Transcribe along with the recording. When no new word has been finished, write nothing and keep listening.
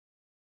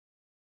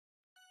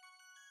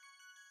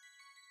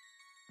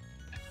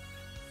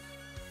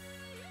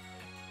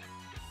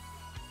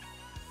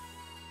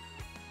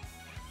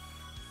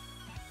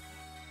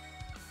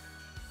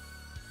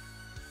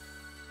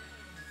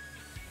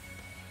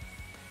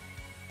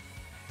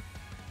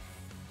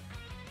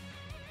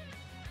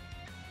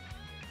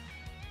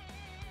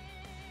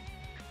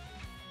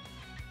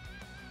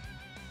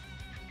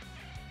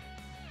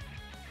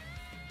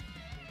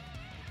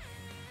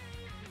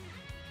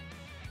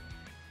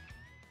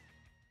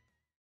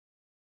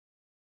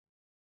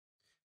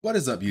What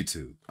is up,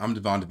 YouTube? I'm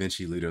Devon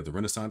DaVinci, leader of the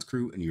Renaissance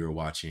crew, and you're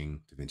watching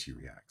DaVinci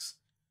Reacts.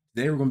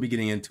 Today, we're going to be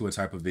getting into a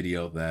type of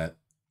video that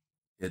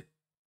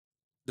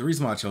the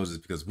reason why I chose is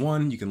because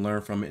one, you can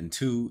learn from it, and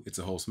two, it's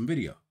a wholesome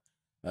video.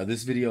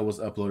 This video was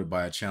uploaded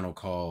by a channel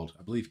called,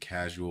 I believe,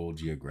 Casual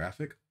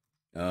Geographic.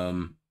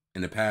 In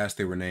the past,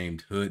 they were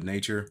named Hood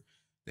Nature.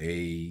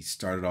 They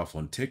started off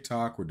on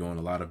TikTok. We're doing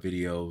a lot of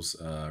videos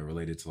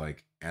related to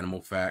like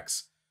animal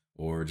facts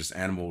or just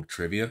animal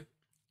trivia.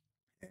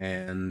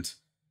 And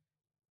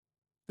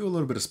do a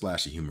little bit of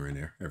splashy humor in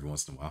there every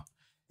once in a while.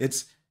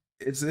 It's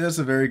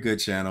a very good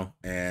channel,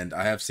 and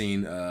I have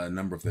seen a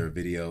number of their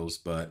videos,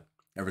 but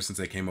ever since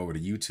they came over to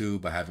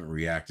YouTube, I haven't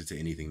reacted to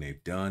anything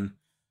they've done.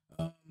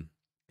 Um,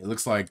 it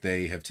looks like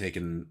they have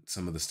taken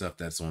some of the stuff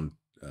that's on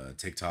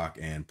TikTok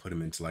and put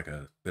them into like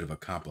a bit of a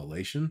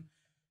compilation,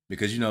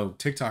 because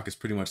TikTok is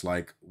pretty much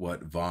like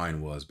what Vine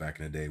was back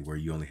in the day, where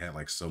you only had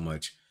like so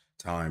much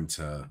time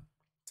to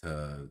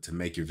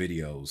make your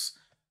videos.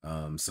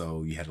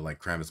 So you had to like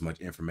cram as much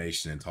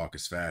information and talk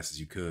as fast as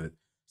you could.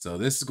 So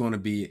this is going to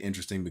be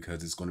interesting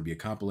because it's going to be a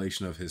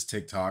compilation of his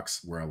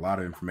TikToks where a lot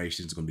of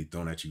information is going to be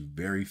thrown at you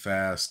very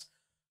fast.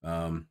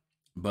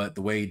 But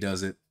the way he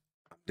does it,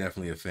 I'm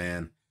definitely a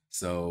fan.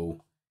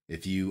 So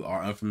if you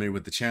are unfamiliar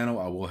with the channel,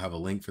 I will have a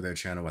link for their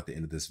channel at the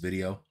end of this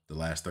video. The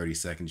last 30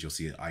 seconds, you'll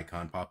see an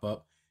icon pop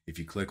up. If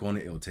you click on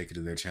it, it'll take you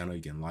to their channel.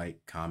 You can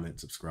like,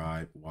 comment,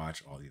 subscribe,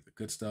 watch all the other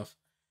good stuff.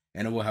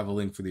 And it will have a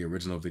link for the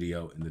original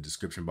video in the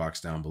description box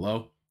down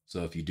below.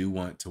 So if you do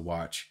want to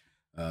watch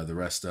the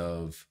rest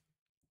of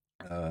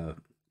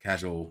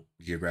Casual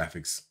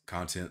Geographic's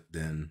content,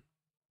 then,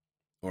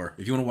 or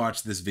if you want to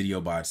watch this video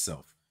by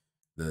itself,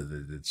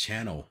 the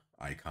channel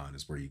icon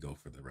is where you go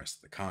for the rest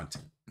of the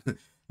content.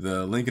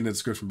 The link in the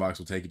description box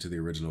will take you to the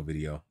original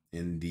video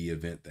in the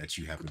event that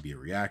you happen to be a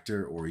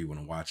reactor or you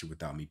want to watch it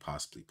without me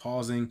possibly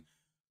pausing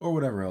or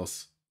whatever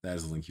else. That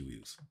is the link you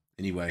use.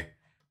 Anyway,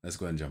 let's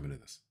go ahead and jump into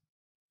this.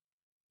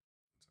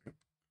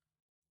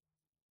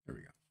 There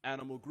we go.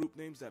 Animal group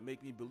names that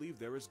make me believe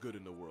there is good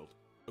in the world.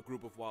 A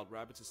group of wild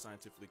rabbits is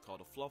scientifically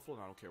called a fluffle,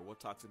 and I don't care what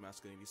toxic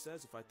masculinity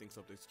says. If I think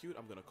something's cute,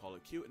 I'm gonna call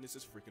it cute, and this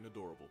is freaking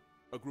adorable.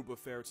 A group of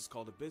ferrets is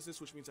called a business,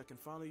 which means I can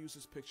finally use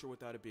this picture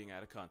without it being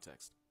out of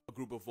context. A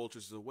group of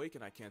vultures is awake,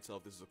 and I can't tell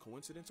if this is a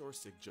coincidence or a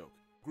sick joke.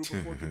 A group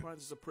of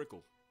porcupines is a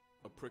prickle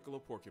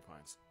of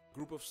porcupines. A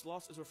group of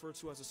sloths is referred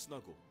to as a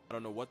snuggle. I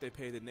don't know what they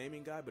pay the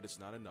naming guy, but it's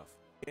not enough.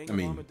 I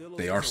mean,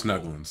 they are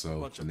snuggling,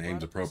 so the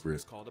name's appropriate.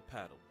 It's called a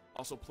paddle.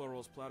 Also, plural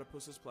is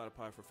platypuses,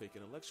 platypi for fake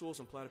intellectuals,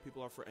 and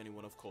platypeople are for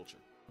anyone of culture.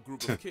 A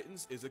group of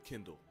kittens is a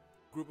Kindle.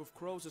 A group of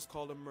crows is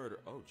called a murder.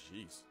 Oh,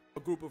 jeez. A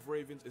group of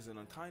ravens is an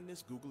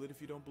unkindness. Google it if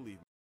you don't believe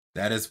me.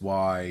 That is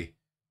why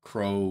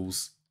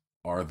crows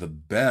are the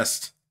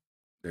best.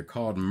 They're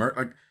called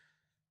like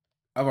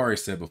I've already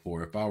said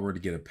before, if I were to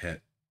get a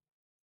pet,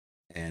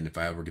 and if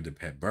I ever get a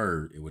pet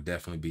bird, it would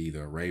definitely be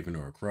either a raven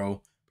or a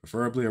crow.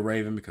 Preferably a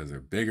raven because they're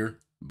bigger,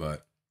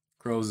 but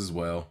crows as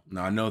well.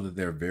 Now, I know that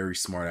they're very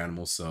smart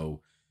animals,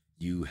 so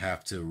you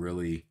have to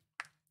really,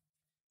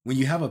 when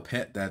you have a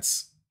pet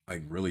that's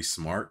like really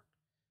smart,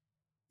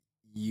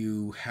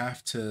 you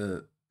have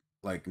to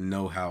like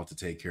know how to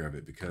take care of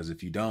it, because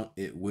if you don't,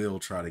 it will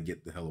try to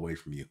get the hell away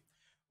from you,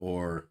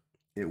 or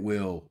it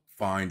will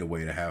find a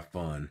way to have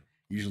fun,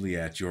 usually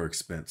at your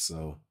expense.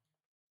 So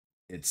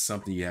it's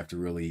something you have to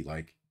really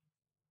like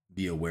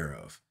be aware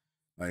of.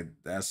 Like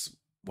that's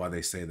why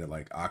they say that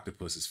like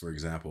octopuses, for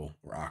example,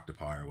 or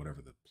octopi or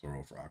whatever the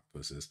plural for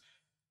octopus is,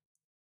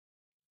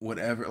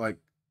 whatever, like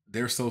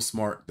they're so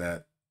smart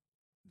that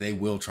they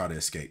will try to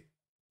escape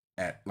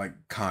at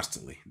like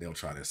constantly. They'll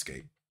try to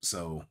escape.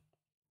 So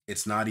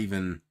it's not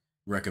even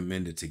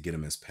recommended to get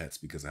them as pets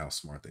because of how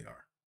smart they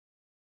are.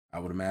 I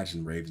would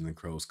imagine ravens and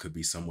crows could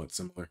be somewhat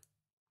similar,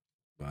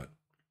 but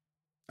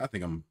I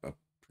think I'm a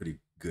pretty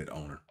good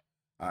owner.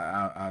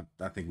 I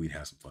think we'd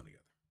have some fun together.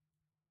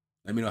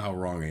 Let me know how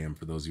wrong I am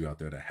for those of you out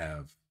there that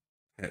have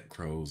pet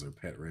crows or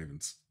pet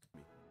ravens.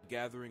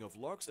 Gathering of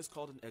larks is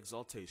called an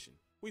exaltation.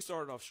 We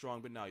started off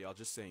strong, but now y'all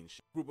just saying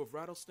shit. Group of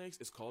rattlesnakes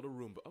is called a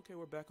Roomba. Okay,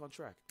 we're back on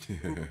track.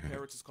 Group of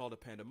parrots is called a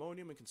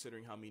pandemonium, and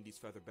considering how mean these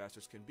feather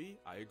bastards can be,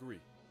 I agree.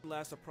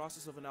 Last, the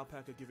process of an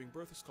alpaca giving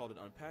birth is called an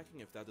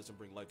unpacking. If that doesn't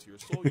bring light to your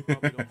soul, you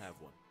probably don't have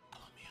one.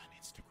 Follow me on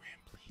Instagram,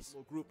 please.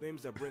 Well, group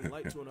names that bring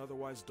light to an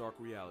otherwise dark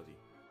reality.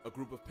 A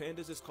group of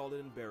pandas is called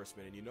an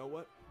embarrassment, and you know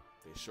what?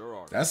 They sure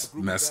are. That's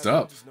messed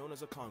up. Is known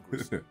as a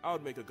Congress. I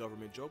would make a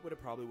government joke, but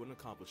it probably wouldn't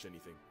accomplish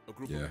anything. A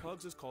group of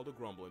pugs is called a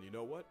grumble, and you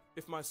know what?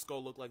 If my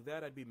skull looked like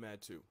that, I'd be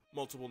mad too.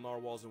 Multiple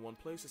narwhals in one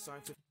place is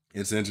scientific.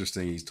 It's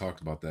interesting he's talked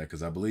about that,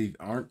 because I believe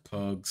aren't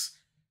pugs,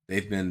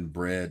 they've been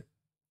bred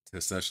to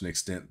such an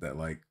extent that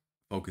like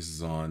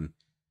focuses on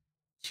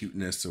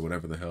cuteness or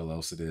whatever the hell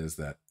else it is,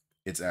 that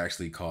it's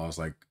actually caused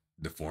like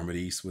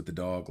deformities with the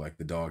dog. Like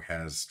the dog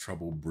has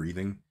trouble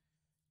breathing.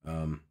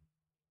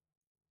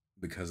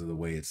 Because of the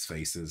way its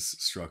face is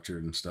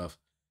structured and stuff.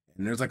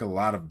 And there's like a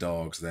lot of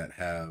dogs that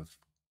have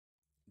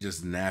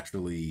just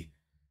naturally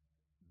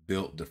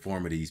built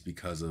deformities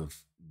because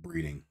of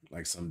breeding.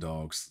 Like some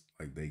dogs,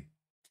 like they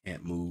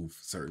can't move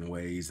certain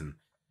ways, and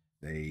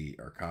they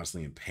are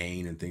constantly in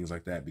pain and things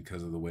like that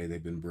because of the way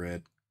they've been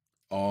bred,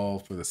 all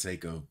for the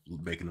sake of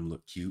making them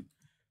look cute.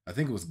 I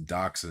think it was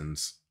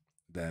dachshunds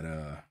that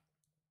are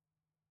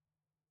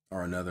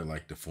another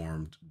like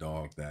deformed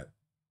dog that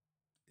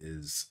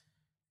is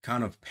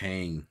kind of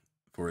paying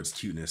for its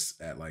cuteness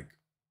at like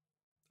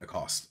a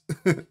cost.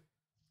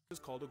 Is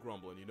called a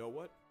grumble, and you know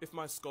what? If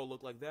my skull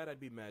looked like that, I'd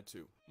be mad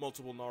too.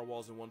 Multiple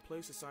narwhals in one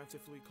place is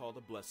scientifically called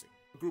a blessing.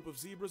 A group of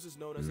zebras is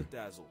known as a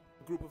dazzle.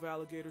 A group of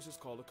alligators is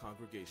called a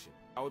congregation.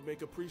 I would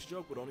make a priest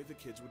joke, but only the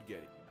kids would get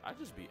it. I'd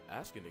just be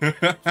asking to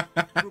get it.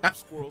 A group of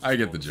squirrels I is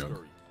get called the a joke.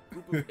 scurry. A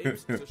group of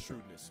apes is a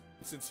shrewdness.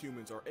 And since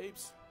humans are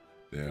apes,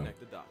 Yeah. connect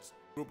the dots.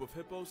 Group of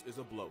hippos is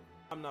a blow.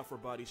 I'm not for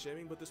body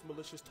shaming, but this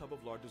malicious tub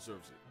of lard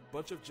deserves it.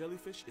 Bunch of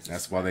jellyfish is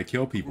That's a why they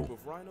kill snack. people, Group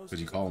of rhinos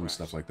because you is a call them crash.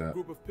 stuff like that.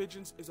 Group of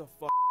pigeons is a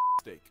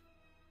steak.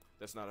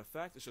 That's not a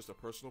fact, it's just a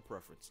personal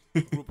preference.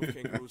 A group of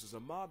kangaroos is a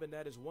mob, and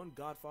that is one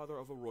godfather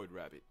of a roid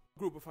rabbit. A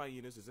group of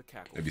hyenas is a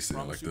cackle. Maybe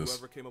something Promise like you this.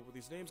 whoever came up with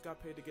these names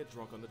got paid to get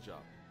drunk on the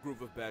job.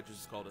 Group of badgers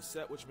is called a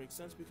set, which makes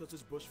sense because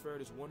this bush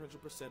ferret is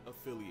 100%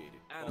 affiliated.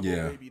 Animal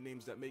Yeah. baby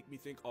names that make me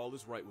think all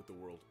is right with the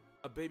world.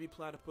 A baby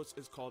platypus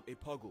is called a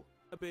puggle.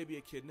 A baby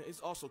echidna is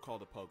also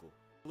called a puggle.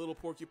 A little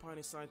porcupine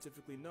is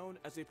scientifically known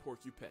as a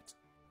porcupet.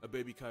 A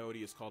baby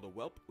coyote is called a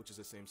whelp, which is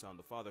the same sound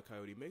the father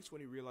coyote makes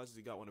when he realizes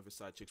he got one of his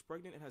side chicks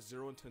pregnant and has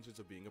zero intentions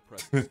of being a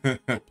presence.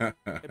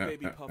 A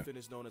baby puffin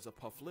is known as a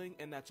puffling,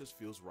 and that just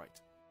feels right.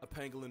 A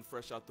pangolin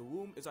fresh out the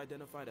womb is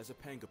identified as a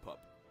pangapup.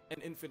 An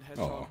infant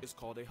hedgehog is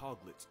called a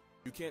hoglet.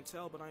 You can't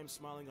tell, but I am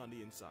smiling on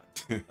the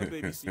inside. A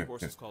baby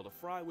seahorse is called a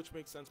fry, which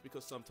makes sense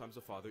because sometimes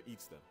the father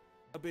eats them.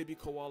 A baby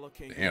koala,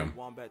 kangaroo,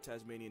 wombat,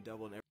 Tasmanian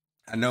devil, and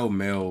I know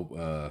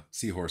male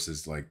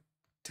seahorses like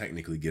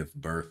technically give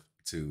birth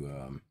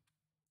to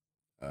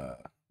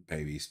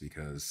babies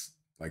because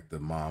like the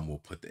mom will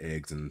put the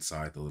eggs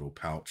inside the little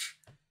pouch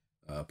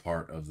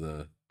part of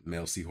the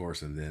male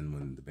seahorse, and then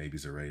when the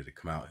babies are ready to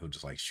come out, he'll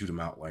just like shoot them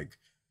out like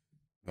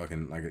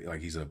fucking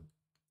like he's I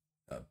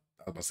was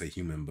about to say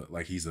human, but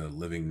like he's a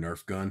living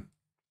Nerf gun,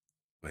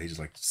 but he just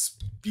like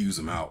spews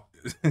them out.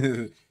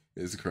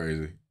 It's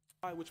crazy.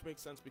 which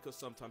makes sense because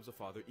sometimes the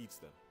father eats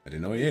them. I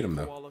didn't know he ate them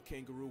though. Koala,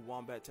 kangaroo,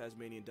 wombat,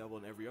 Tasmanian devil,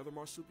 and every other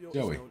marsupial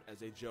Joey. is known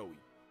as a joey.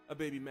 A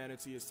baby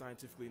manatee is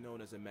scientifically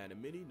known as a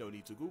manamini. No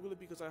need to Google it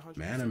because I 100%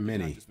 did Manamini.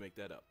 not just make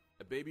that up.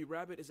 A baby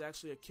rabbit is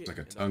actually a kitten. It's like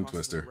a and tongue the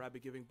process twister. of a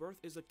rabbit giving birth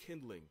is a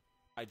kindling.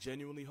 I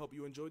genuinely hope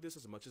you enjoyed this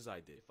as much as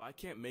I did. If I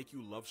can't make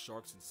you love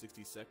sharks in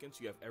 60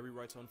 seconds, you have every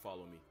right to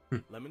unfollow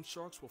me. Lemon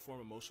sharks will form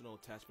emotional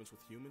attachments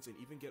with humans and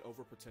even get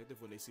overprotective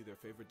when they see their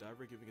favorite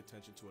diver giving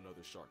attention to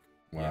another shark.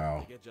 Wow. Yeah,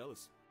 they get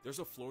jealous. There's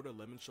a Florida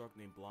lemon shark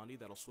named Blondie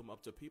that'll swim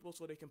up to people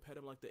so they can pet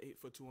him like the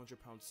 8-foot,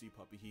 200-pound sea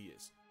puppy he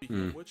is.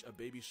 Speaking of which, a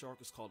baby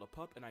shark is called a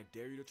pup, and I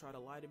dare you to try to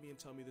lie to me and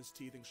tell me this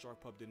teething shark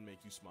pup didn't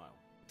make you smile.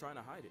 I'm trying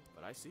to hide it,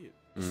 but I see it.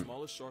 The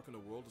smallest shark in the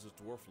world is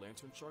a dwarf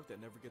lantern shark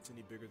that never gets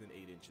any bigger than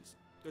 8 inches.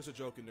 There's a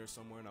joke in there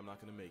somewhere and I'm not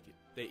going to make it.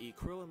 They eat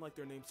krill, and like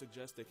their name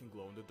suggests, they can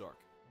glow in the dark.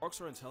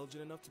 Sharks are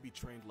intelligent enough to be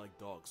trained like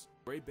dogs.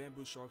 Gray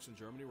bamboo sharks in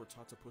Germany were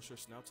taught to push their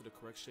snout to the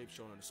correct shape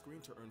shown on the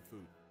screen to earn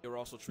food. They were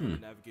also trained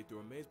to navigate through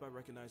a maze by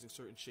recognizing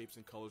certain shapes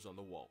and colors on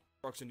the wall.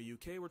 Sharks in the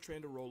UK were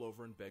trained to roll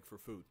over and beg for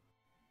food.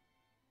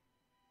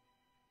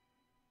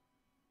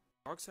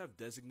 Sharks have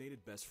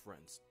designated best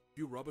friends. If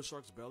you rub a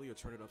shark's belly or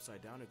turn it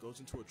upside down, it goes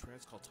into a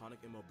trance called tonic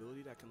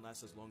immobility that can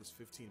last as long as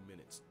 15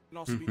 minutes. It can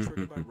also be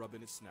triggered by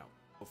rubbing its snout.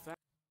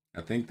 I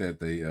think that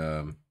they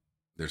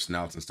their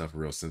snouts and stuff are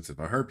real sensitive.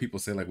 I heard people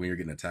say like when you're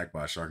getting attacked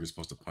by a shark, you're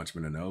supposed to punch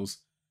them in the nose.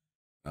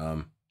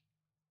 I'd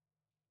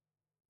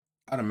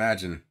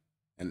imagine,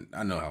 and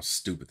I know how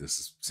stupid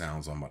this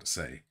sounds what I'm about to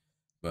say,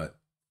 but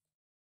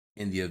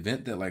in the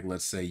event that like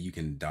let's say you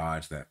can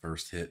dodge that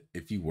first hit,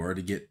 if you were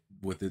to get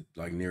with it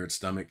like near its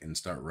stomach and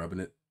start rubbing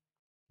it,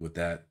 would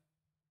that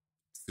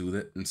soothe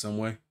it in some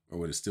way, or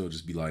would it still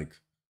just be like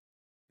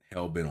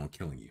hell bent on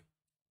killing you?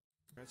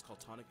 It's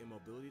called tonic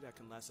immobility that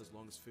can last as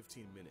long as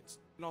 15 minutes.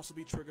 It can also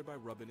be triggered by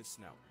rubbing its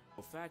snout.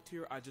 A fact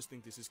here, I just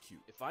think this is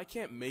cute. If I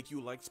can't make you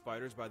like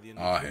spiders by the end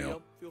of the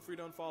video, feel free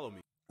to unfollow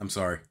me. I'm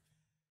sorry.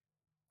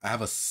 I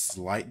have a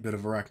slight bit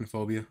of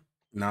arachnophobia,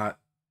 not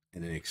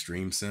in an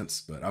extreme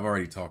sense, but I've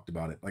already talked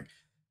about it. Like,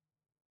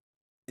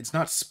 it's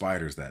not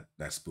spiders that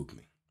spook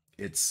me.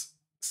 It's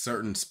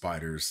certain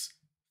spiders'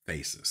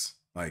 faces,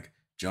 like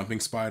jumping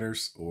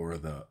spiders or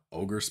the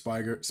ogre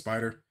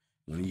spider.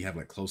 When you have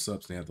like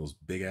close-ups and they have those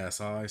big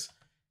ass eyes,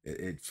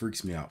 it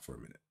freaks me out for a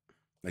minute.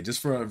 Like just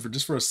for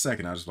a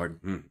second, I was like,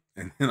 and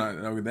then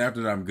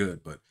after that I'm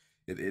good. But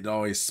it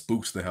always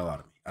spooks the hell out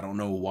of me. I don't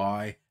know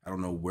why. I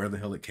don't know where the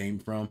hell it came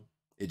from.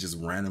 It just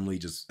randomly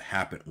just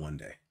happened one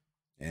day,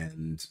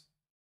 and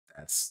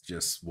that's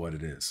just what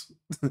it is.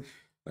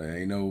 There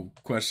ain't no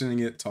questioning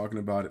it, talking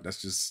about it.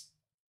 That's just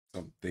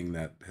something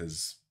that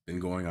has been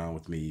going on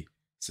with me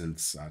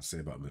since I'd say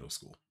about middle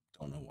school.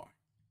 Don't know why.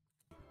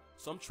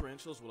 Some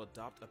tarantulas will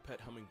adopt a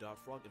pet humming dog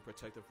frog and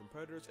protect them from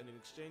predators, and in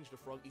exchange, the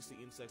frog eats the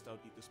insects that would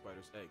eat the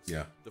spider's eggs.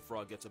 Yeah. The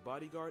frog gets a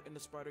bodyguard, and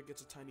the spider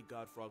gets a tiny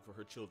god frog for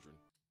her children.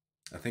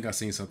 I think I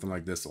seen something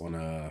like this on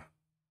a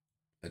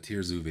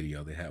Tier Zoo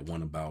video. They had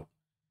one about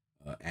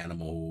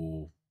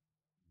animal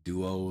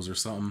duos or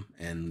something,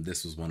 and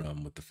this was one of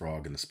them with the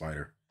frog and the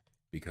spider,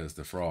 because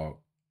the frog,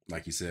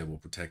 like you said, will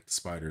protect the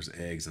spider's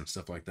eggs and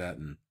stuff like that,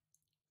 and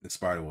the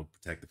spider will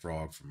protect the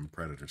frog from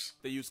predators.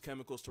 They use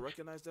chemicals to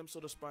recognize them, so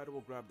the spider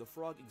will grab the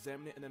frog,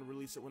 examine it, and then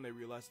release it when they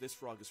realize this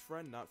frog is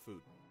friend, not food.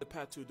 The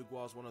Patu de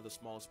Gua is one of the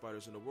smallest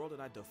spiders in the world,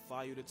 and I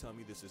defy you to tell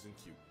me this isn't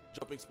cute.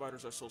 Jumping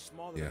spiders are so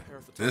small that a pair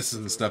of photographers this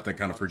is the stuff that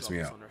kind of freaks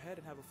me out. on their head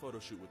and have a photo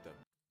shoot with them.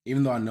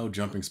 Even though I know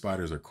jumping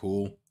spiders are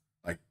cool,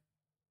 like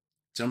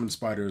jumping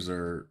spiders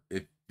are,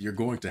 if you're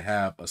going to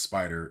have a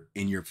spider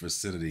in your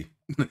vicinity,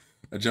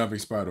 a jumping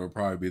spider will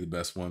probably be the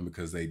best one,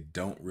 because they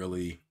don't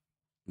really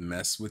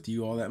mess with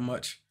you all that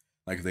much.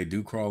 Like if they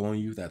do crawl on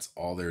you, that's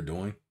all they're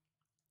doing.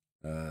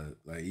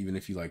 Like even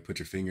if you like put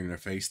your finger in their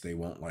face, they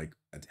won't like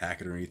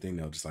attack it or anything.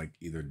 They'll just like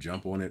either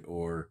jump on it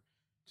or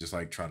just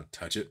like try to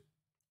touch it.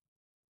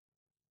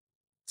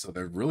 So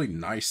they're really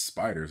nice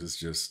spiders. It's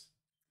just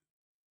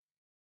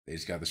they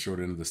just got the short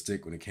end of the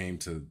stick when it came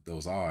to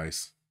those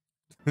eyes.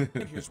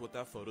 And here's what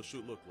that photo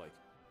shoot looked like.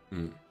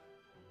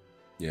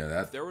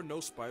 Yeah, if there were no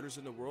spiders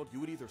in the world, you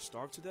would either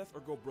starve to death or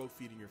go broke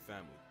feeding your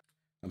family.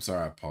 I'm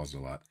sorry I paused a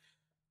lot.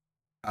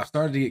 I've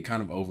started to get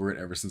kind of over it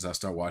ever since I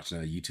started watching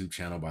a YouTube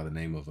channel by the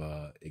name of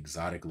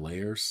Exotic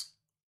Layers.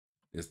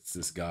 It's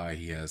this guy,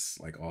 he has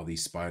like all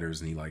these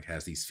spiders, and he like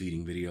has these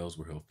feeding videos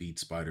where he'll feed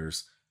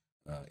spiders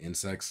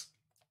insects.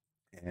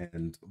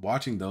 And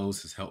watching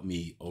those has helped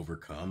me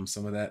overcome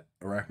some of that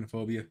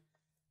arachnophobia,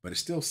 but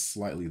it's still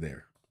slightly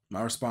there.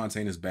 My response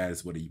ain't as bad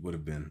as what it would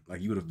have been. Like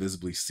you would have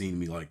visibly seen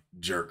me like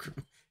jerk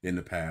in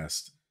the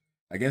past.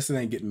 I guess it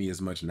ain't getting me as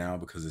much now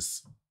because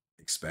it's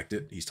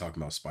expected. He's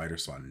talking about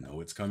spiders, so I know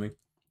it's coming.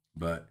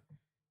 But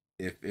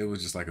if it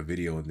was just like a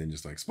video and then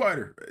just like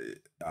spider,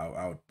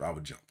 I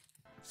would jump.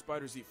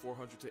 Spiders eat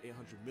 400 to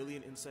 800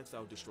 million insects that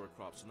would destroy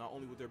crops. So not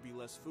only would there be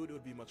less food, it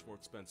would be much more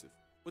expensive.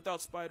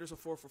 Without spiders, a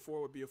 4 for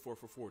 4 would be a 4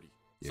 for 40.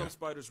 Yeah. Some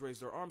spiders raise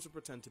their arms and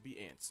pretend to be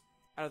ants.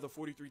 Out of the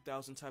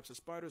 43,000 types of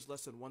spiders,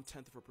 less than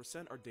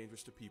 0.1% are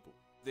dangerous to people.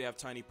 They have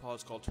tiny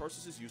paws called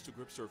tarsuses used to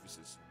grip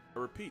surfaces. I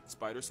repeat,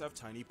 spiders have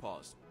tiny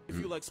paws. If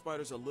you like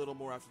spiders a little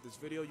more after this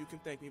video, you can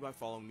thank me by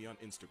following me on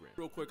Instagram.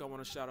 Real quick, I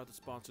want to shout out the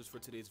sponsors for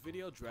today's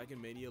video, Dragon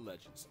Mania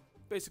Legends.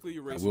 Basically,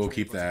 you raise we'll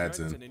keep the ads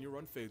in, and then you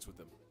run fades with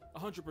them.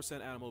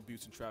 100% animal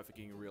abuse and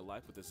trafficking in real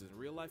life, but this isn't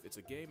real life, it's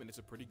a game, and it's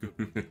a pretty good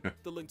one.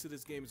 The link to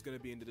this game is going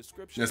to be in the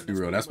description. Let's be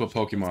real, that's what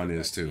Pokemon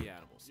is too.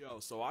 Yo,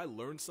 so I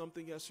learned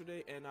something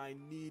yesterday, and I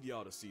need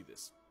y'all to see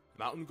this.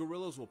 Mountain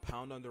gorillas will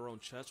pound on their own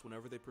chest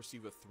whenever they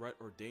perceive a threat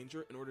or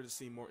danger in order to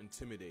seem more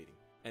intimidating.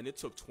 And it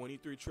took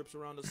 23 trips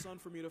around the sun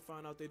for me to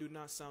find out they do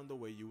not sound the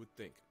way you would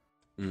think.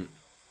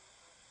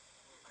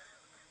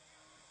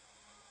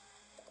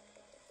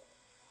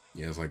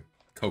 Yeah, it's like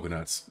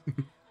coconuts.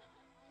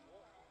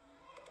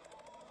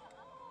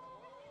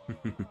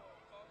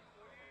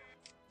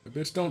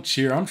 Bitch, don't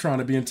cheer. I'm trying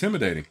to be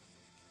intimidating.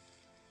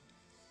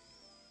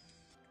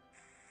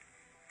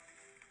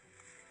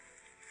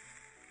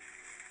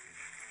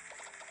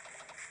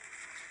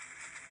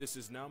 This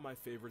is now my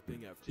favorite thing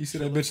ever. You see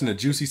that bitch in the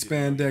juicy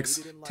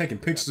spandex taking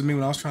pictures of me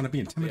when I was trying to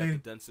be intimidating? They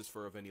have the densest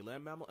fur of any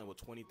land mammal, and with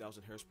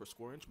 20,000 hairs per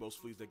square inch, most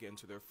fleas that get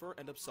into their fur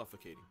end up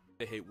suffocating.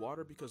 They hate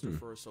water because their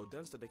fur is so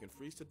dense that they can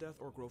freeze to death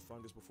or grow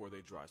fungus before they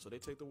dry, so they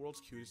take the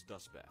world's cutest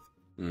dust bath.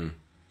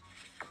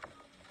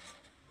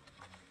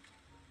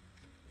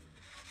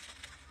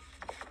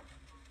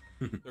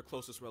 Their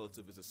closest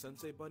relative is a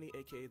sensei bunny,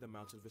 aka the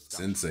mountain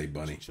viscosity. Sensei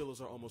bunny.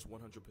 Chinchillas are almost 100%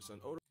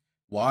 odor.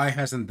 Why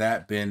hasn't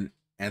that been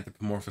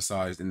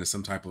anthropomorphized into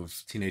some type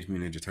of Teenage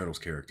Mutant Ninja Turtles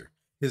character?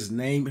 His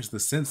name is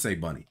the Sensei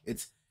Bunny.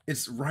 It's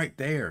right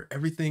there.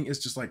 Everything is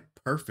just like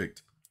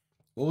perfect.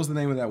 What was the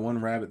name of that one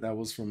rabbit that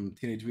was from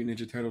Teenage Mutant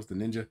Ninja Turtles? The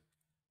ninja,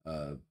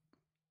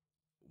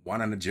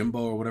 Wanana Jimbo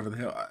or whatever the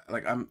hell.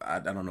 I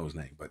don't know his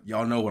name, but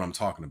y'all know what I'm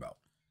talking about.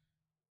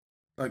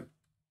 Like,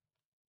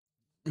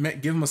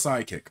 give him a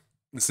sidekick,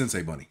 the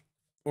Sensei Bunny,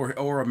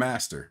 or a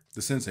master,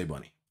 the Sensei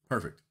Bunny.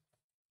 Perfect.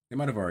 They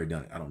might have already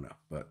done it. I don't know,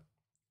 but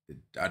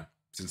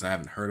since I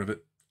haven't heard of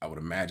it, I would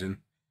imagine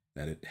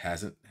that it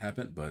hasn't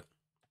happened, but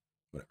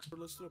whatever.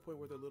 Odorless to the point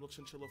where their little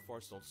chinchilla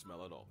farts don't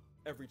smell at all.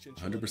 Every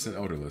chinchilla 100%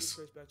 odorless.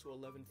 Traced back to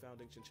 11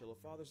 founding chinchilla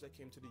fathers that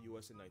came to the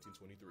U.S. in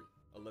 1923.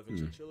 11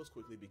 chinchillas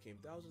quickly became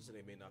thousands, and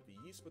they may not be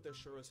yeast, but they're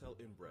sure as hell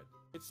inbred.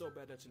 It's so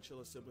bad that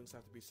chinchilla siblings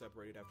have to be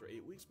separated after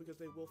 8 weeks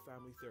because they will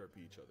family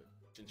therapy each other.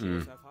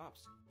 Chinchillas have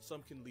hops.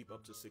 Some can leap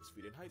up to 6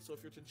 feet in height, so if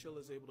your chinchilla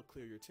is able to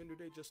clear your Tinder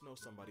date, just know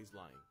somebody's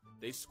lying.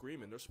 They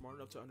scream, and they're smart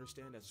enough to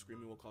understand that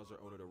screaming will cause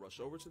their owner to rush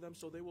over to them,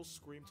 so they will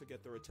scream to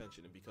get their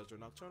attention, and because they're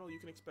nocturnal, you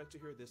can expect to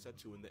hear this at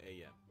 2 in the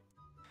a.m.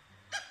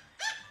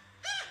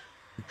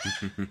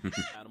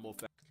 Animal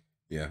fact.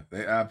 Yeah,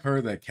 I've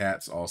heard that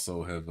cats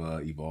also have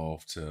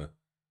evolved to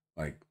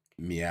like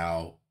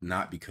meow,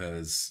 not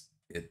because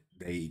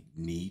they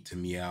need to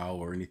meow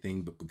or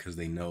anything, but because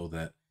they know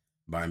that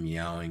by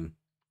meowing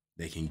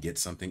they can get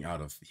something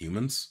out of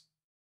humans.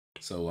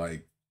 So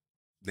like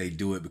they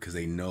do it because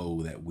they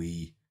know that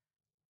we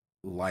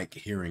like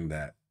hearing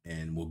that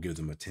and will give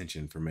them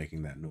attention for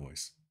making that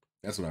noise.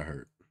 That's what I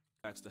heard.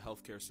 The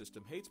healthcare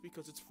system hates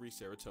because it's free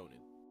serotonin.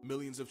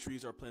 Millions of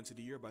trees are planted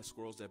a year by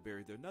squirrels that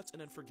bury their nuts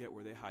and then forget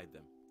where they hide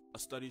them. A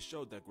study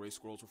showed that gray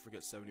squirrels will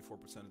forget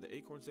 74% of the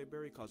acorns they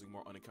bury, causing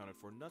more unaccounted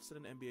for nuts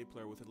than an NBA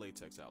player with a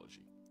latex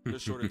allergy. Their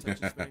short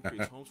attention span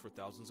creates homes for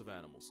thousands of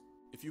animals.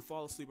 If you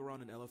fall asleep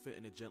around an elephant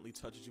and it gently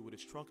touches you with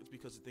its trunk, it's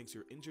because it thinks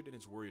you're injured and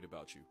it's worried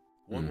about you.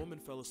 One woman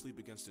fell asleep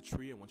against a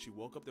tree, and when she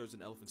woke up, there was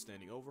an elephant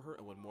standing over her,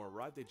 and when more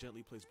arrived, they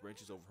gently placed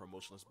branches over her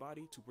motionless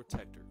body to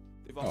protect her.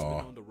 They've also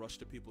been known to rush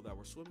to people that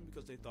were swimming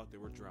because they thought they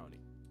were drowning.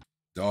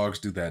 Dogs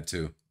do that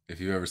too. If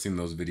you've ever seen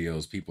those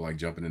videos, people like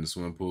jumping into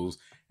swimming pools,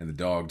 and the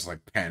dog just like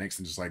panics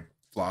and just like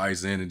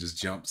flies in and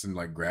just jumps and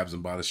like grabs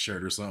them by the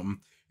shirt or something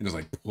and just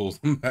like pulls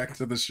them back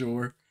to the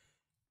shore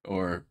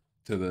or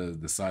to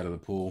the side of the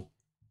pool.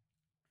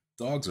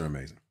 Dogs are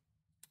amazing.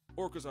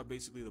 Orcas are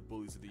basically the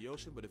bullies of the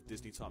ocean, but if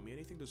Disney taught me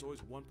anything, there's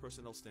always one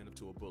person that'll stand up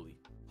to a bully.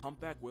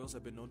 Humpback whales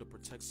have been known to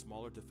protect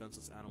smaller,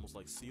 defenseless animals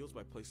like seals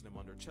by placing them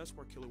on their chests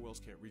where killer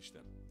whales can't reach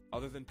them.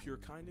 Other than pure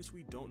kindness,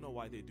 we don't know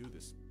why they do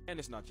this. And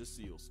it's not just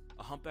seals.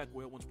 A humpback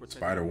whale once protected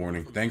Spider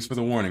warning. Thanks for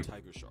the warning.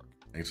 Tiger shark.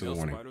 Thanks for the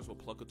warning. Spiders will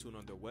pluck a tune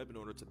on their web in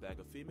order to bag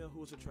a female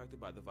who is attracted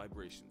by the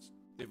vibrations.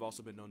 They've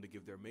also been known to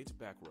give their mates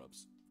back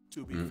rubs.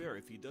 To be fair,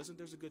 if he doesn't,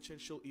 there's a good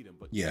chance she'll eat him,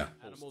 but yeah,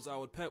 animals I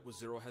would pet with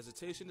zero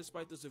hesitation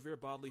despite the severe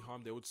bodily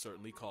harm they would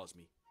certainly cause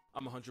me.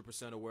 I'm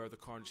 100% aware of the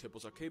carnage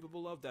hippos are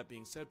capable of. That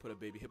being said, put a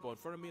baby hippo in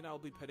front of me and I'll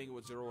be petting it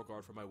with zero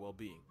regard for my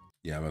well-being.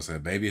 Yeah, I was gonna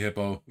say baby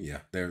hippo,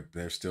 yeah,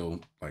 they're still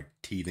like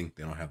teething.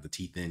 They don't have the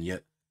teeth in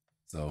yet.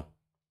 So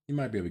you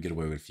might be able to get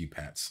away with a few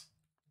pats.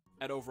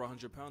 At over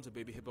 100 pounds, a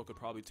baby hippo could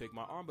probably take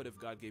my arm, but if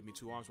God gave me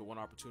 2 arms with one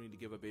opportunity to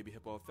give a baby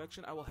hippo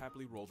affection, I will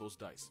happily roll those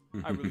dice.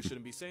 I really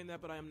shouldn't be saying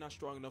that, but I am not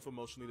strong enough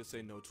emotionally to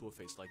say no to a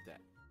face like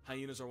that.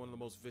 Hyenas are one of the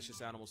most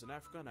vicious animals in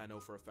Africa, and I know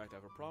for a fact I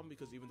have a problem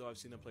because even though I've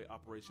seen them play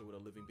Operation with a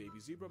living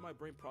baby zebra, my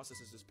brain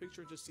processes this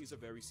picture and just sees a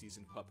very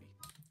seasoned puppy.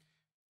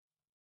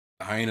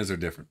 Hyenas are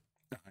different.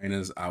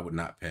 Hyenas I would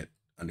not pet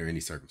under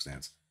any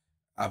circumstance.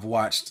 I've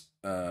watched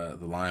The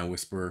Lion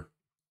Whisperer.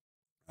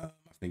 I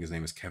think his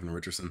name is Kevin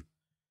Richardson.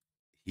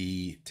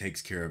 He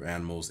takes care of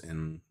animals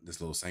in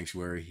this little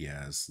sanctuary. He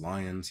has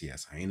lions, he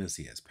has hyenas,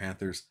 he has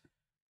panthers.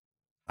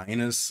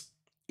 Hyenas,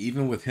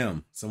 even with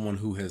him, someone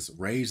who has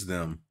raised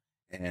them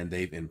and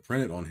they've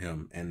imprinted on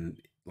him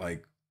and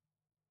like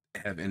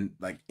have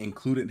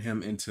included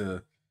him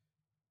into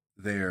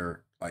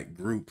their like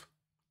group,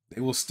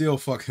 they will still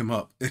fuck him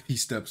up if he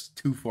steps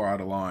too far out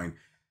of line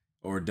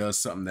or does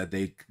something that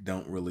they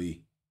don't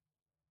really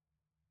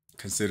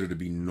consider to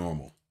be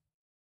normal.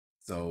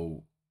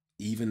 So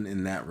even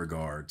in that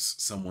regards,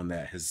 someone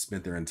that has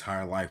spent their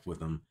entire life with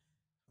them,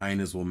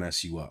 hyenas will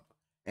mess you up.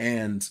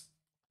 And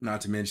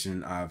not to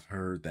mention, I've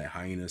heard that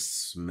hyenas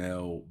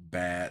smell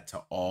bad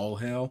to all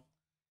hell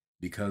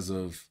because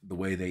of the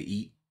way they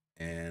eat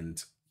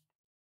and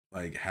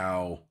like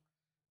how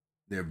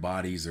their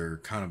bodies are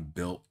kind of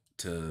built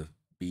to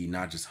be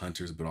not just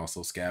hunters, but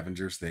also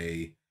scavengers.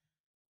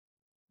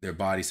 Their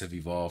bodies have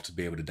evolved to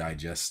be able to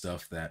digest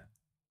stuff that,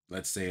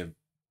 let's say, have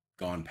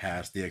gone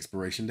past the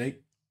expiration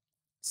date.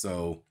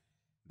 So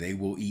they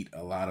will eat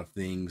a lot of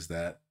things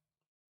that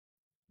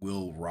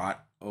will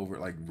rot over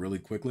like really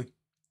quickly.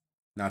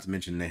 Not to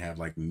mention they have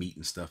like meat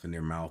and stuff in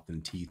their mouth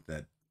and teeth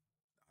that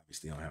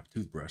obviously don't have a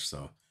toothbrush.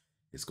 So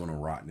it's going to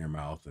rot in their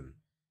mouth and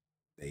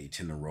they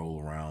tend to roll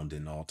around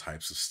in all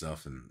types of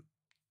stuff. And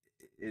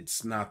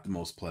it's not the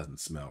most pleasant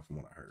smell from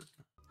what I heard.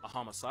 A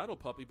homicidal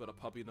puppy, but a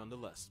puppy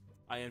nonetheless.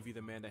 I envy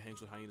the man that hangs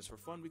with hyenas for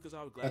fun because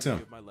I would gladly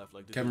give my left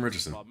leg to Kevin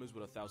Richardson. The problem is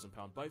with a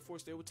 1,000-pound bite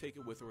force, they would take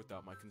it with or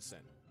without my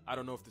consent. I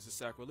don't know if this is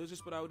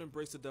sacrilegious, but I would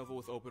embrace the devil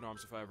with open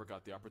arms if I ever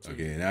got the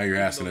opportunity. Okay, now you're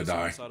asking to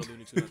die.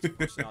 A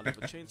personality of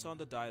a chainsaw on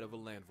the diet of a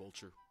land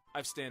vulture.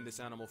 I've stand this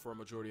animal for a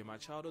majority of my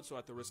childhood, so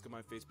at the risk of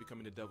my face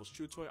becoming the devil's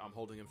chew toy, I'm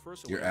holding him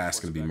first. You're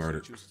asking to be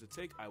murdered. Chooses to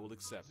take, I will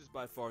accept. This is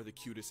by far the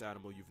cutest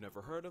animal you've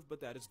never heard of,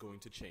 but that is going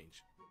to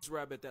change. This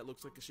rabbit that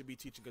looks like it should be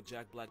teaching a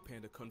Jack Black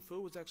panda kung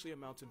fu is actually a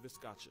mountain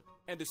viscacha.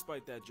 And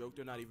despite that joke,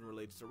 they're not even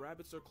related to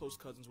rabbits, they're close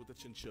cousins with a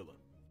chinchilla.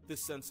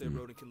 This sensei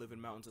rodent can live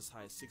in mountains as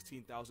high as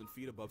 16,000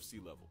 feet above sea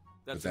level.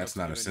 That's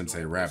not a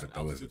sensei rabbit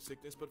though, is it?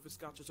 Sickness, but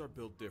viscachas are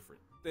built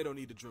different. They don't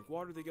need to drink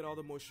water, they get all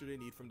the moisture they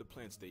need from the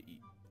plants they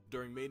eat.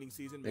 During mating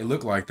season, they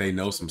look like they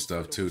know some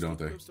stuff too, don't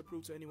they? To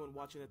prove to anyone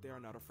watching that they are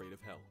not afraid of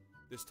hell.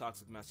 This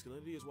toxic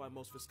masculinity is why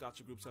most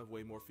viscacha groups have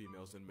way more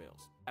females than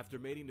males. After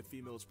mating, the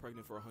female is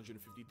pregnant for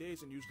 150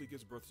 days and usually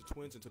gives birth to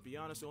twins, and to be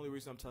honest, the only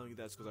reason I'm telling you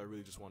that is because I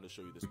really just wanted to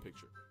show you this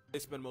picture. They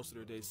spend most of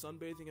their days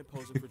sunbathing and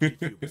posing for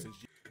GQ, but since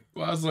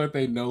well, it's like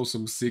they know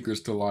some secrets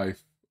to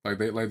life.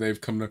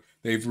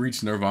 They've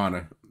reached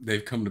nirvana.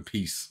 They've come to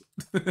peace.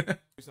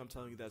 reason I'm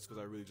telling you that is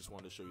because I really just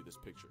wanted to show you this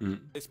picture.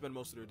 Mm. They spend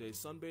most of their days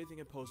sunbathing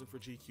and posing for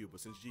GQ,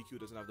 but since GQ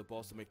doesn't have the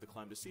balls to make the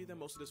climb to see them,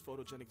 most of this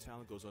photogenic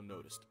talent goes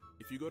unnoticed.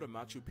 If you go to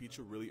Machu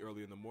Picchu really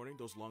early in the morning,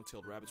 those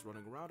long-tailed rabbits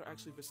running around are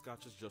actually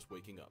viscachas just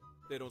waking up.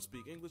 They don't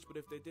speak English, but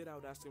if they did, I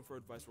would ask them for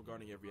advice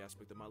regarding every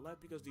aspect of my life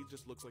because he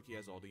just looks like he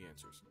has all the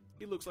answers.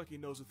 He looks like he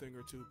knows a thing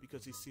or two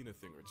because he's seen a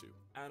thing or two.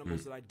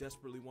 Animals that I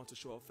desperately want to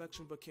show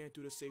affection but can't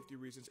due to safety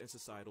reasons and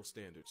societal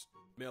standards.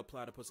 Male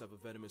platypus have a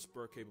venomous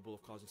spur capable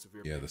of causing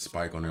severe pain. The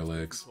spike on their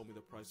legs. If you told me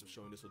the price of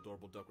showing this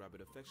adorable duck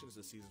rabbit affection is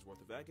a season's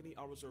worth of agony,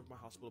 I'll reserve my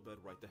hospital bed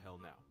right the hell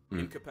now.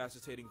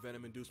 Incapacitating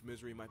venom-induced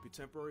misery might be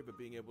temporary, but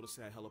being able to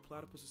say I hella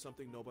platypus is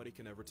something nobody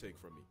can ever take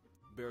from me.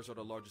 Bears are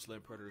the largest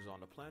land predators on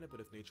the planet,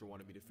 but if nature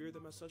wanted me to fear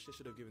them as such, they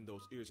should have given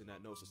those ears and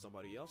that nose to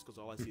somebody else, because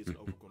all I see is an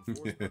overgrown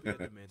forest puppy that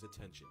demands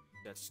attention.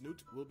 That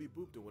snoot will be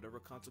booped, and whatever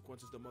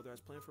consequences the mother has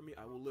planned for me,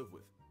 I will live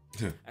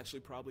with. Actually,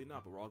 probably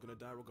not, but we're all gonna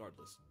die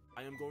regardless.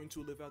 I am going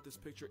to live out this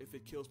picture if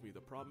it kills me.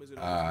 The problem is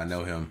I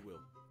know him.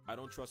 I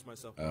don't trust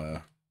myself.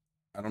 I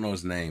don't know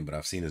his name, but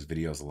I've seen his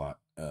videos a lot.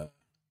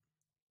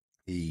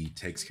 He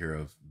takes care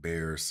of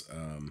bears.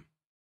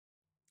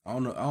 I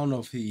don't know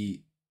if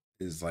he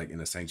is like in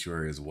a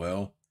sanctuary as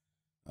well.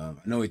 I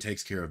know he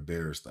takes care of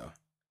bears though,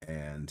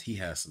 and he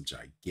has some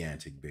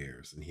gigantic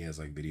bears, and he has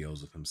like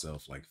videos of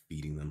himself like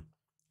feeding them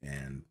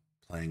and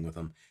playing with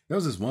them. There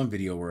was this one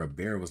video where a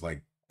bear was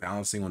like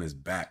balancing on his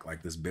back,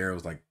 like this bear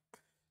was like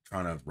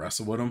trying to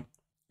wrestle with him,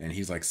 and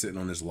he's like sitting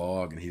on this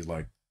log, and he's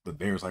like, the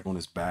bear's like on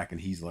his back,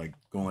 and he's like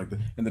going like that,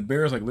 and the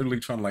bear's like literally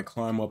trying to like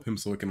climb up him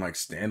so it can like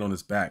stand on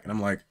his back. And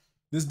I'm like,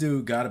 this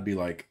dude gotta be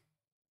like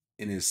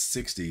in his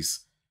 60s,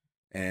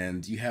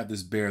 and you have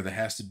this bear that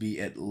has to be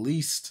at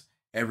least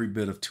every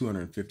bit of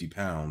 250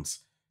 pounds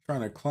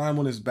trying to climb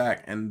on his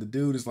back, and the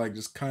dude is like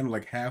just kind of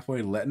like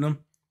halfway letting him.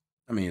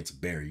 I mean, it's a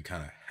bear, you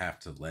kind of have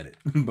to let it.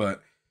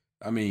 But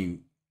I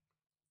mean,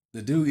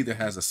 the dude either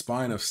has a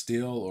spine of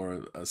steel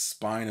or a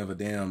spine of a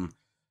damn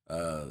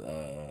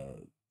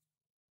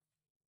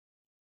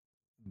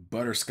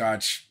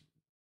butterscotch.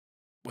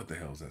 What the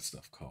hell is that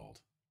stuff called?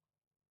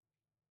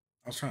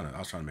 I was trying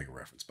to make a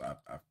reference,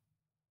 but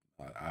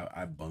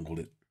I bungled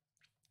it.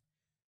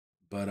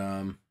 But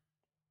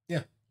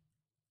yeah,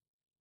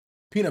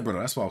 peanut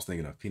brittle. That's what I was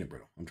thinking of. Peanut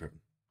brittle. I'm tripping.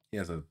 He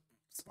has a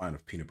spine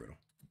of peanut brittle.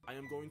 I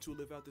am going to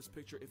live out this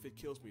picture if it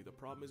kills me. The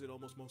problem is it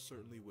almost most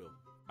certainly will.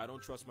 I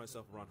don't trust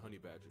myself around honey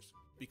badgers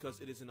because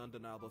it is an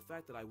undeniable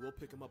fact that I will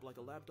pick him up like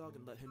a lapdog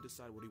and let him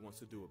decide what he wants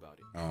to do about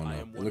it. Oh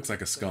no, it looks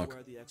like a skunk. I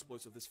am the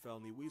exploits of this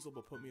felony weasel,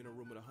 but put me in a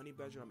room with a honey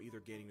badger, I'm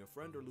either gaining a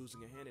friend or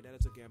losing a hand, and that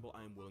is a gamble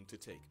I am willing to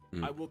take.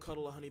 I will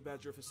cuddle a honey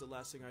badger if it's the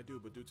last thing I do,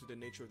 but due to the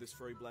nature of this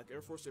furry black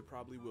Air Force, it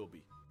probably will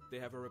be. They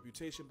have a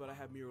reputation, but I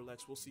have me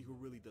relaxed. We'll see who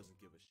really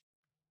doesn't give a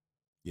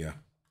shit.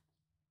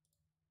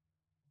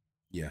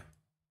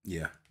 Yeah.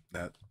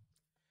 That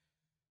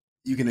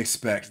you can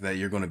expect that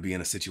you're going to be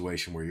in a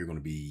situation where you're going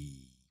to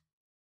be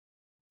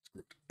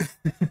screwed.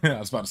 I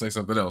was about to say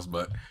something else,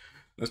 but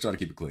let's try to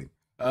keep it clean.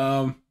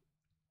 Yeah,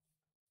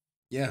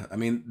 I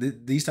mean,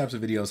 these types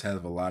of videos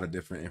have a lot of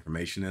different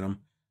information in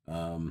them.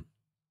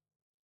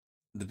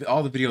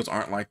 All the videos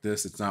aren't like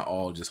this. It's not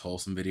all just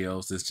wholesome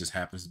videos. This just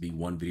happens to be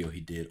one video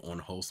he did on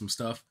wholesome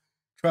stuff.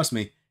 Trust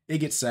me, it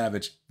gets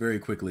savage very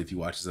quickly if you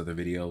watch his other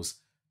videos.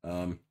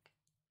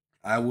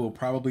 I will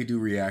probably do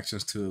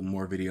reactions to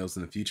more videos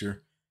in the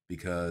future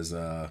because,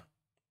 I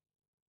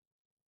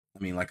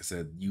mean, like I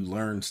said, you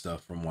learn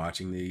stuff from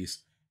watching these,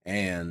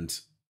 and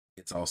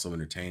it's also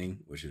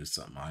entertaining, which is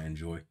something I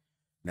enjoy.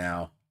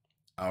 Now,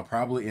 I'll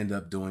probably end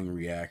up doing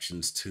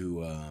reactions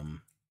to,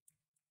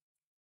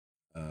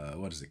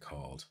 what is it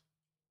called?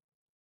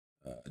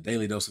 A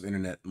Daily Dose of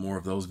Internet, more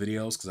of those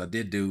videos, because I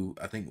did do,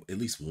 I think, at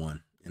least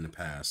one in the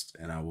past,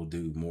 and I will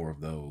do more of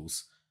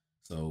those.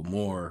 So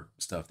more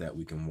stuff that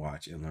we can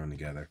watch and learn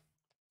together.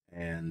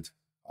 And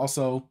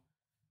also,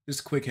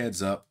 just a quick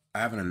heads up, I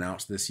haven't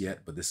announced this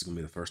yet, but this is going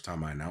to be the first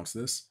time I announce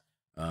this.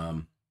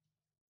 I'm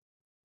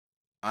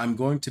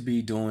going to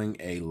be doing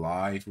a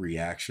live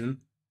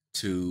reaction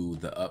to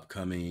the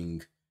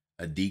upcoming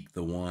Adik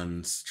the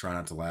One's Try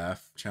Not to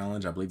Laugh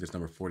challenge. I believe it's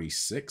number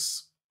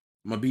 46.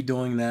 I'm going to be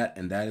doing that,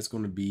 and that is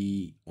going to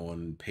be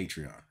on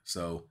Patreon.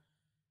 So,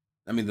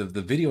 I mean, the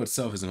video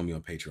itself isn't going to be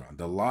on Patreon.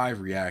 The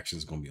live reaction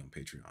is going to be on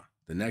Patreon.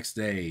 The next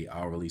day,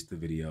 I'll release the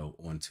video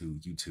onto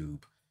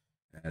YouTube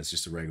as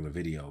just a regular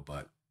video.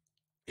 But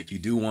if you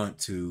do want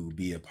to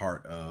be a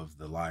part of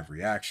the live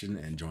reaction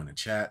and join the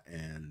chat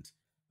and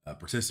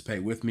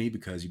participate with me,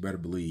 because you better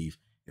believe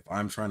if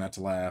I'm trying not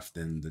to laugh,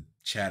 then the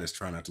chat is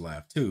trying not to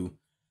laugh too.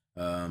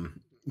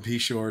 Be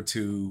sure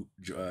to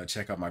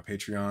check out my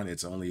Patreon.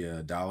 It's only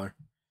 $1.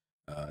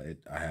 I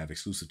have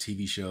exclusive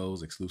TV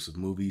shows, exclusive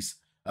movies.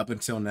 Up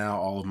until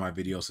now, all of my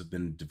videos have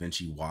been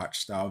DaVinci Watch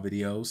style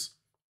videos.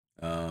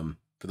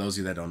 For those of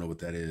you that don't know what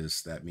that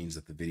is, that means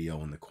that the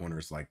video in the corner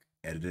is like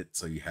edited,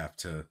 so you have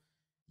to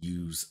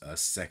use a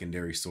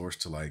secondary source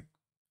to like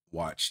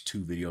watch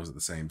two videos at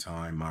the same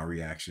time, my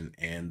reaction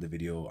and the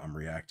video I'm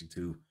reacting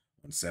to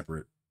on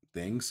separate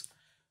things.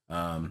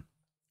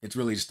 It's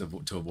really just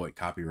to avoid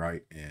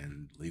copyright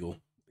and legal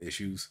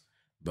issues.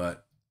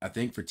 But I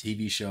think for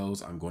TV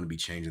shows, I'm going to be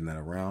changing that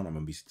around. I'm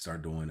going to be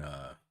start doing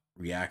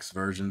reacts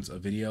versions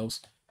of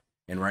videos.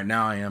 And right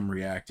now I am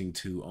reacting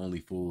to Only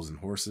Fools and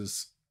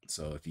Horses.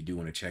 So if you do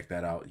want to check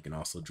that out, you can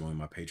also join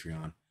my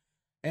Patreon.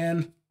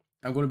 And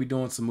I'm going to be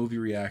doing some movie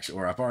reaction,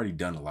 or I've already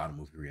done a lot of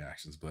movie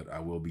reactions, but I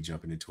will be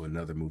jumping into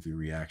another movie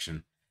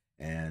reaction.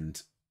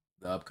 And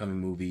the upcoming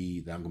movie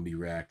that I'm going to be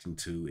reacting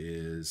to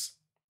is,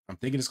 I'm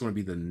thinking it's going to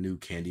be the new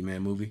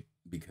Candyman movie,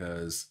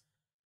 because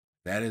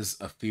that is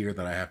a fear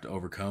that I have to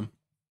overcome.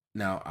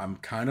 Now, I'm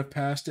kind of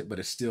past it, but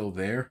it's still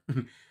there.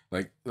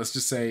 Like, let's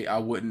just say I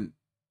wouldn't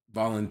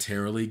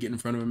voluntarily get in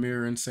front of a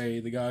mirror and say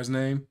the guy's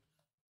name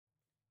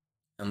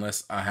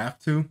unless I have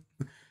to.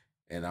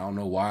 And I don't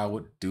know why I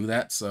would do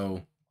that,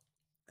 so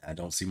I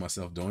don't see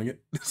myself doing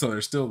it. So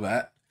there's still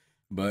that.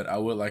 But I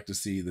would like to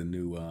see the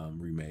new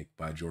remake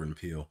by Jordan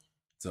Peele.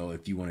 So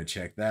if you want to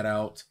check that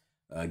out,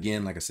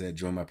 again, like I said,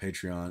 join my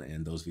Patreon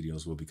and those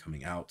videos will be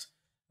coming out.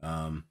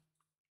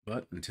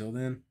 But until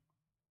then,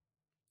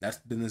 that's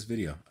been this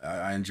video.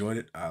 I enjoyed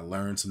it. I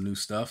learned some new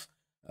stuff.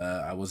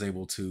 I was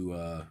able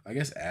to, I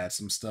guess, add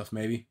some stuff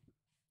maybe.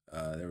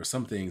 There were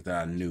some things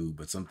that I knew,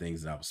 but some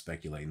things that I was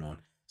speculating on.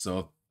 So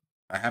if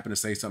I happen to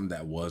say something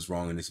that was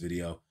wrong in this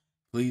video,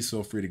 please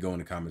feel free to go in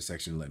the comment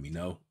section and let me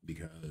know,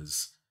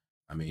 because,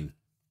 I mean,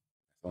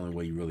 it's the only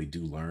way you really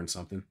do learn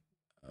something.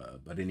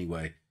 But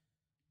anyway,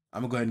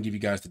 I'm going to go ahead and give you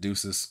guys the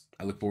deuces.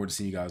 I look forward to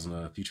seeing you guys on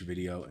a future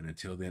video. And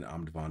until then,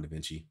 I'm Devon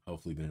DaVinci.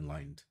 Hopefully been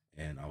enlightened.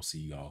 And I'll see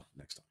you all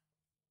next time.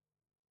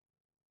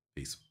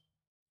 Peace.